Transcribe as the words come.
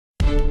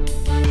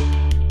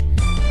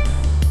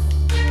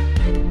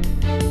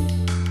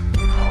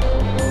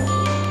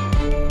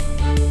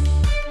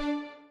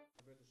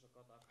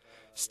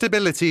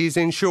Stability is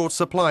in short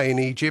supply in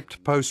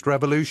Egypt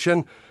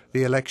post-revolution.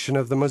 The election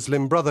of the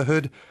Muslim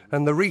Brotherhood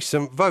and the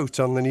recent vote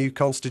on the new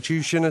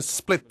constitution has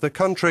split the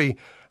country.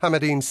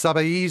 Hamdeen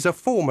Sabahy is a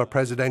former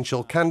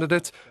presidential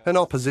candidate and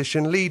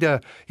opposition leader.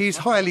 He's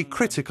highly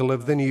critical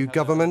of the new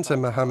government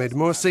and Mohammed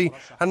Mursi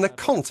and the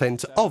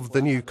content of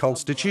the new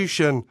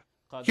constitution.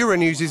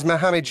 Euronews'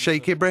 Mohammed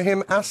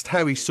Shaikhibrahim asked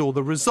how he saw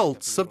the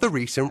results of the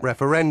recent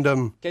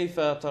referendum.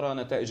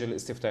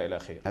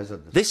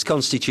 This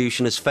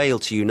constitution has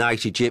failed to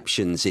unite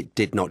Egyptians. It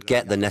did not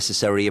get the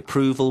necessary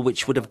approval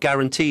which would have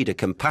guaranteed a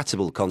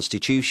compatible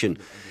constitution.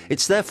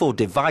 It's therefore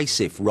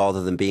divisive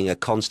rather than being a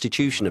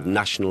constitution of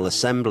national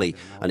assembly,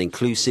 an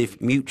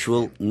inclusive,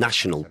 mutual,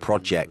 national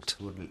project.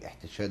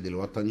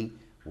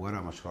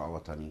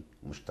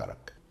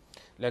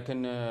 But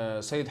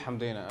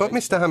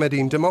Mr.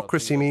 Hamdeen,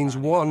 democracy means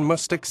one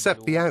must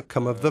accept the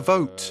outcome of the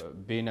vote.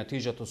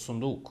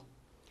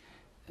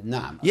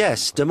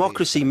 Yes,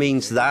 democracy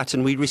means that,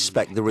 and we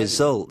respect the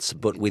results,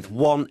 but with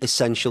one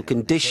essential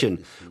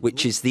condition,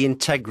 which is the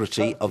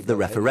integrity of the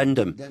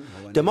referendum.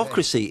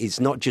 Democracy is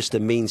not just a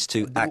means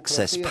to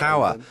access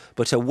power,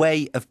 but a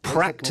way of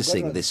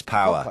practicing this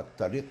power.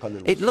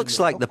 It looks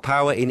like the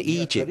power in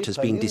Egypt has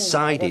been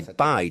decided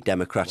by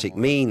democratic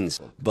means,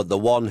 but the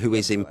one who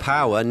is in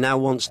power now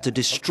wants to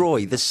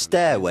destroy the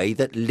stairway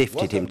that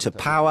lifted him to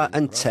power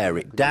and tear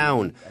it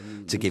down,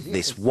 to give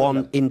this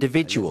one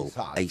individual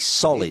a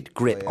solid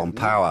grip on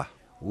power.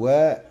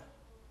 Are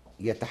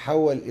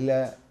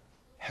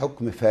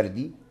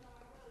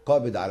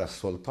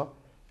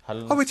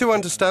we to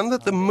understand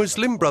that the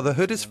Muslim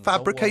Brotherhood has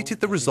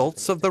fabricated the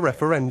results of the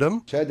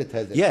referendum?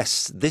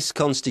 Yes, this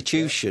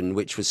constitution,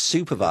 which was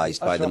supervised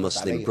by the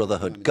Muslim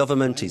Brotherhood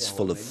government, is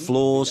full of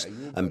flaws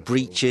and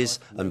breaches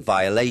and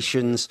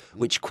violations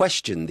which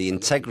question the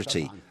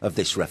integrity of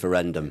this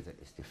referendum.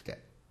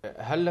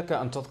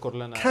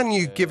 Can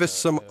you give us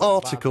some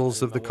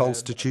articles of the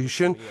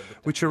Constitution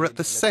which are at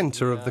the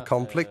centre of the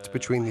conflict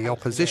between the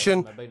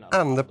opposition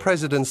and the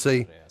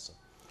presidency?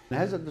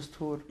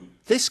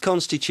 This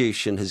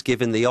constitution has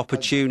given the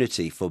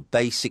opportunity for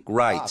basic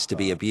rights to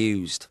be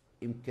abused,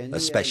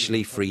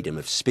 especially freedom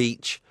of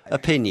speech,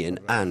 opinion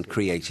and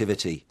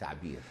creativity,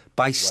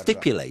 by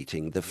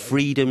stipulating the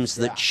freedoms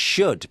that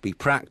should be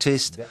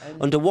practised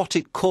under what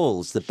it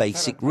calls the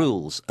basic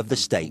rules of the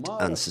state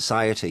and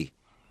society.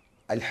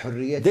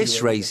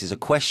 This raises a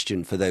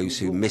question for those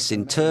who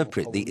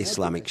misinterpret the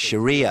Islamic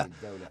Sharia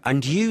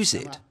and use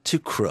it to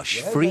crush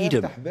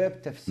freedom.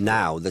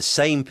 Now, the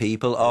same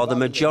people are the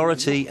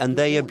majority and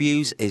they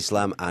abuse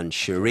Islam and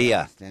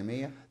Sharia.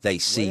 They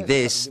see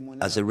this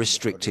as a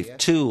restrictive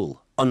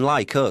tool,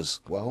 unlike us.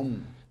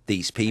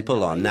 These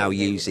people are now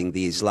using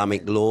the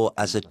Islamic law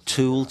as a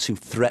tool to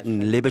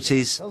threaten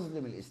liberties,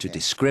 to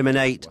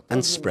discriminate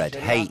and spread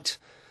hate.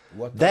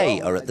 They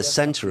are at the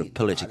centre of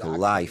political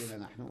life.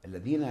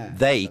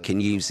 They can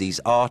use these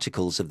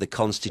articles of the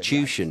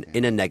Constitution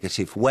in a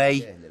negative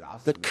way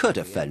that could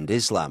offend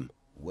Islam,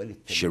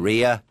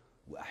 Sharia,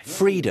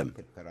 freedom,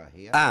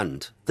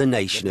 and the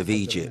nation of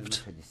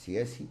Egypt.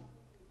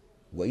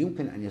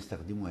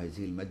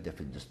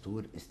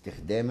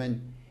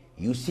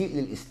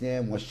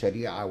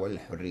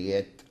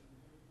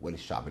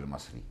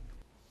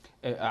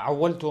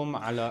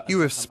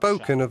 You have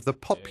spoken of the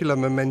popular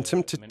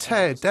momentum to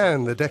tear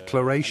down the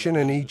declaration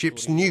and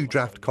Egypt's new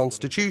draft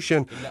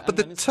constitution, but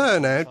the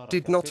turnout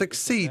did not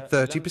exceed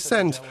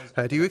 30%.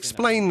 How do you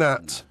explain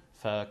that?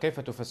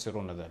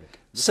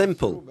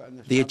 Simple.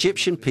 The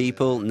Egyptian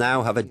people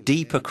now have a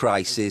deeper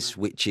crisis,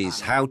 which is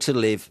how to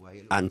live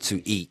and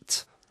to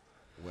eat.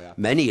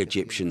 Many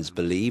Egyptians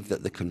believe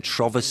that the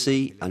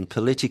controversy and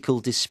political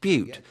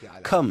dispute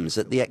comes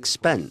at the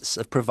expense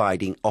of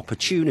providing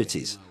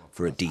opportunities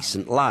for a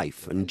decent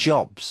life and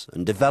jobs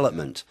and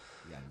development.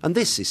 And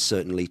this is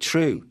certainly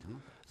true.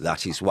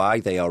 That is why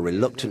they are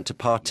reluctant to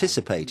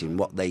participate in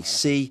what they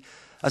see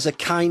as a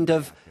kind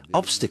of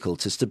obstacle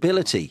to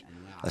stability,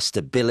 a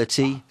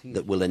stability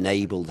that will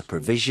enable the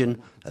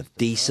provision of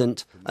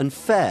decent and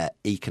fair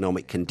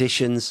economic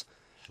conditions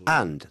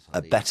and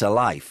a better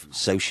life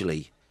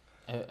socially.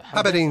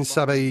 Hamdeen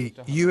Sabahy,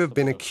 you have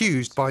been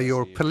accused by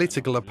your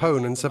political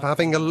opponents of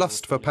having a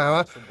lust for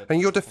power,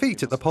 and your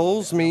defeat at the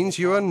polls means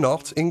you are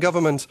not in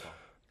government.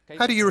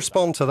 How do you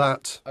respond to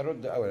that?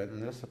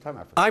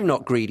 I'm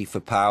not greedy for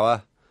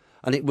power,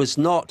 and it was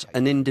not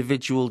an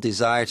individual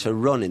desire to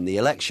run in the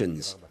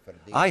elections.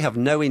 I have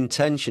no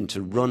intention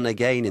to run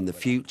again in the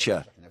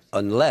future,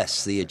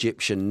 unless the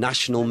Egyptian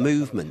national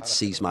movement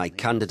sees my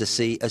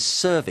candidacy as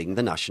serving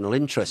the national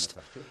interest.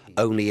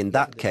 Only in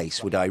that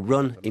case would I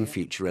run in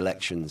future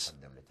elections.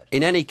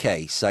 In any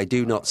case, I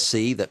do not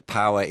see that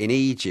power in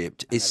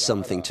Egypt is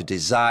something to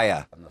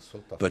desire.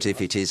 But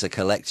if it is a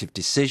collective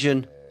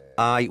decision,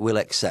 I will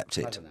accept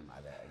it.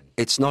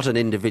 It's not an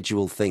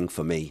individual thing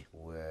for me.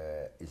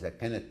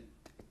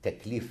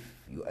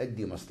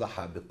 يؤدي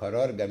مصلحة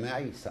بقرار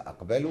جماعي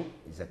سأقبله،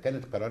 إذا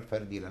كانت قرار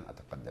فردي لن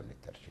أتقدم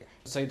للترشيح.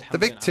 The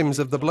victims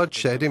of the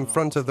bloodshed in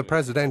front of the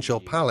presidential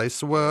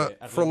palace were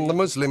from the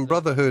Muslim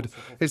Brotherhood.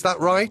 Is that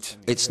right?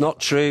 It's not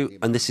true,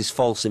 and this is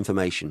false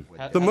information.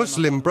 The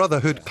Muslim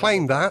Brotherhood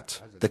claim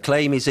that. The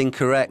claim is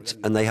incorrect,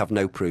 and they have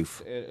no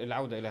proof.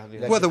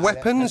 Were the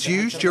weapons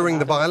used during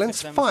the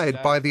violence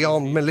fired by the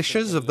armed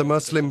militias of the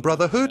Muslim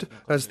Brotherhood,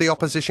 as the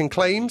opposition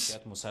claims?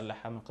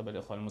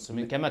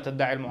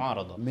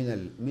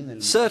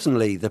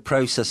 Certainly, the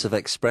process of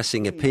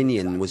expressing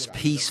opinion was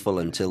peaceful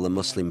until the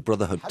Muslim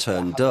Brotherhood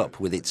turned up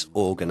with its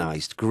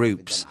organised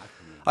groups.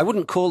 I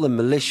wouldn't call them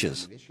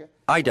militias.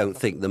 I don't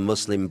think the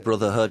Muslim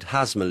Brotherhood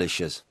has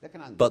militias,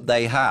 but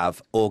they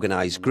have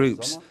organised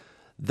groups.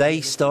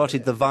 They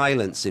started the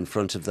violence in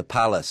front of the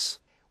palace.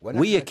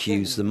 We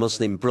accuse the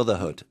Muslim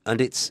Brotherhood, and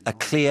it's a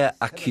clear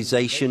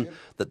accusation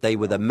that they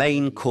were the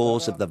main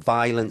cause of the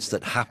violence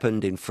that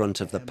happened in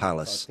front of the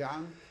palace.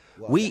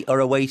 We are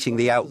awaiting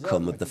the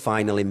outcome of the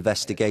final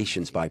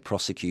investigations by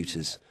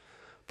prosecutors.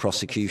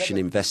 Prosecution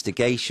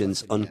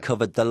investigations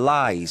uncovered the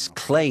lies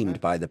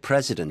claimed by the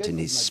president in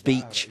his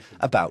speech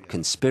about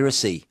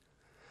conspiracy.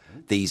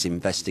 These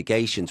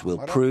investigations will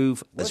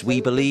prove, as we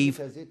believe,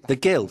 the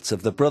guilt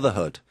of the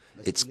Brotherhood.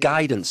 Its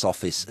guidance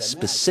office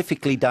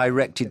specifically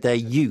directed their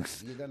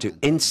youth to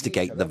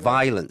instigate the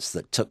violence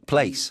that took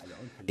place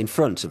in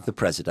front of the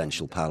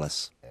presidential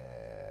palace.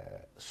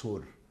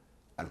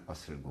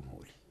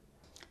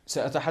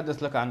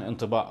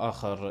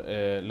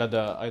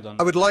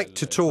 I would like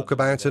to talk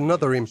about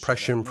another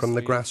impression from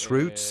the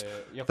grassroots,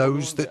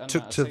 those that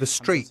took to the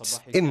streets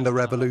in the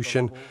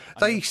revolution.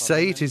 They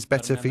say it is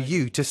better for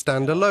you to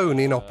stand alone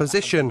in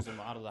opposition,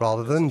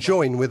 rather than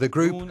join with a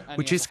group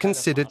which is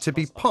considered to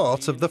be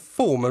part of the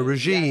former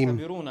regime.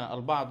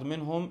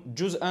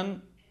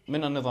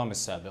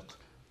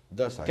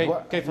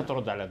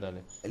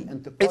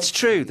 It's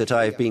true that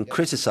I have been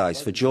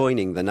criticised for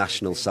joining the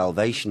National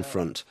Salvation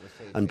Front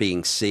and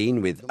being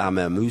seen with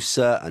Amir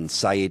Musa and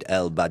Saeed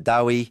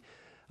el-Badawi.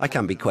 I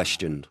can be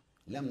questioned.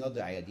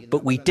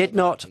 But we did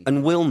not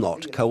and will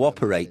not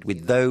cooperate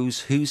with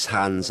those whose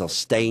hands are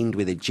stained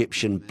with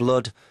Egyptian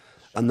blood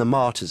and the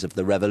martyrs of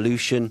the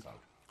revolution,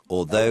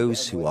 or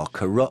those who are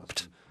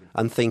corrupt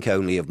and think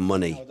only of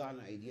money.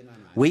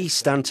 We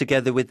stand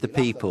together with the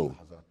people.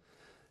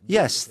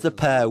 Yes, the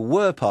pair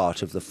were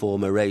part of the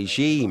former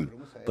regime,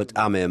 but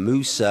Amir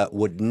Musa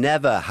would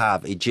never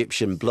have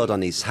Egyptian blood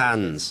on his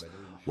hands.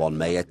 One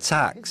may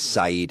attack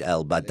Saeed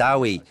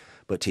el-Badawi,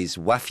 but his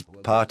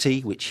Wafd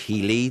party, which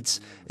he leads,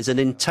 is an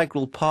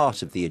integral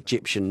part of the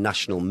Egyptian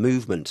national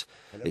movement.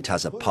 It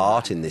has a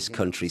part in this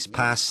country's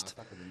past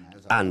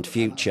and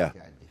future.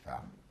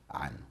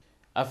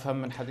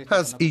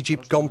 Has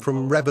Egypt gone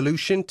from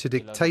revolution to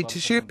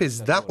dictatorship?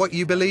 Is that what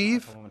you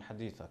believe?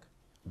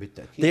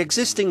 The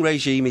existing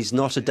regime is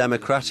not a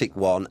democratic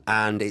one,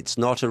 and it's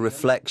not a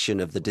reflection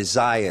of the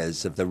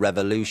desires of the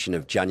revolution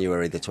of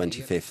January the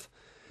 25th.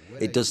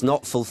 It does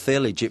not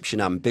fulfill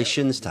Egyptian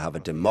ambitions to have a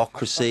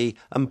democracy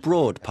and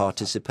broad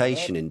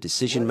participation in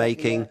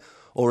decision-making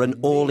or an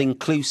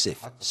all-inclusive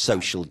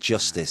social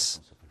justice.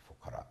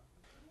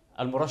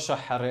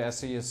 المرشح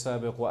الرئاسي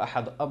السابق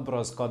وأحد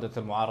أبرز قادة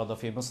المعارضة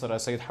في مصر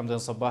السيد حمدين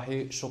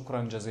صباحي،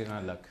 شكرا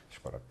جزيلا لك.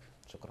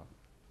 شكرا.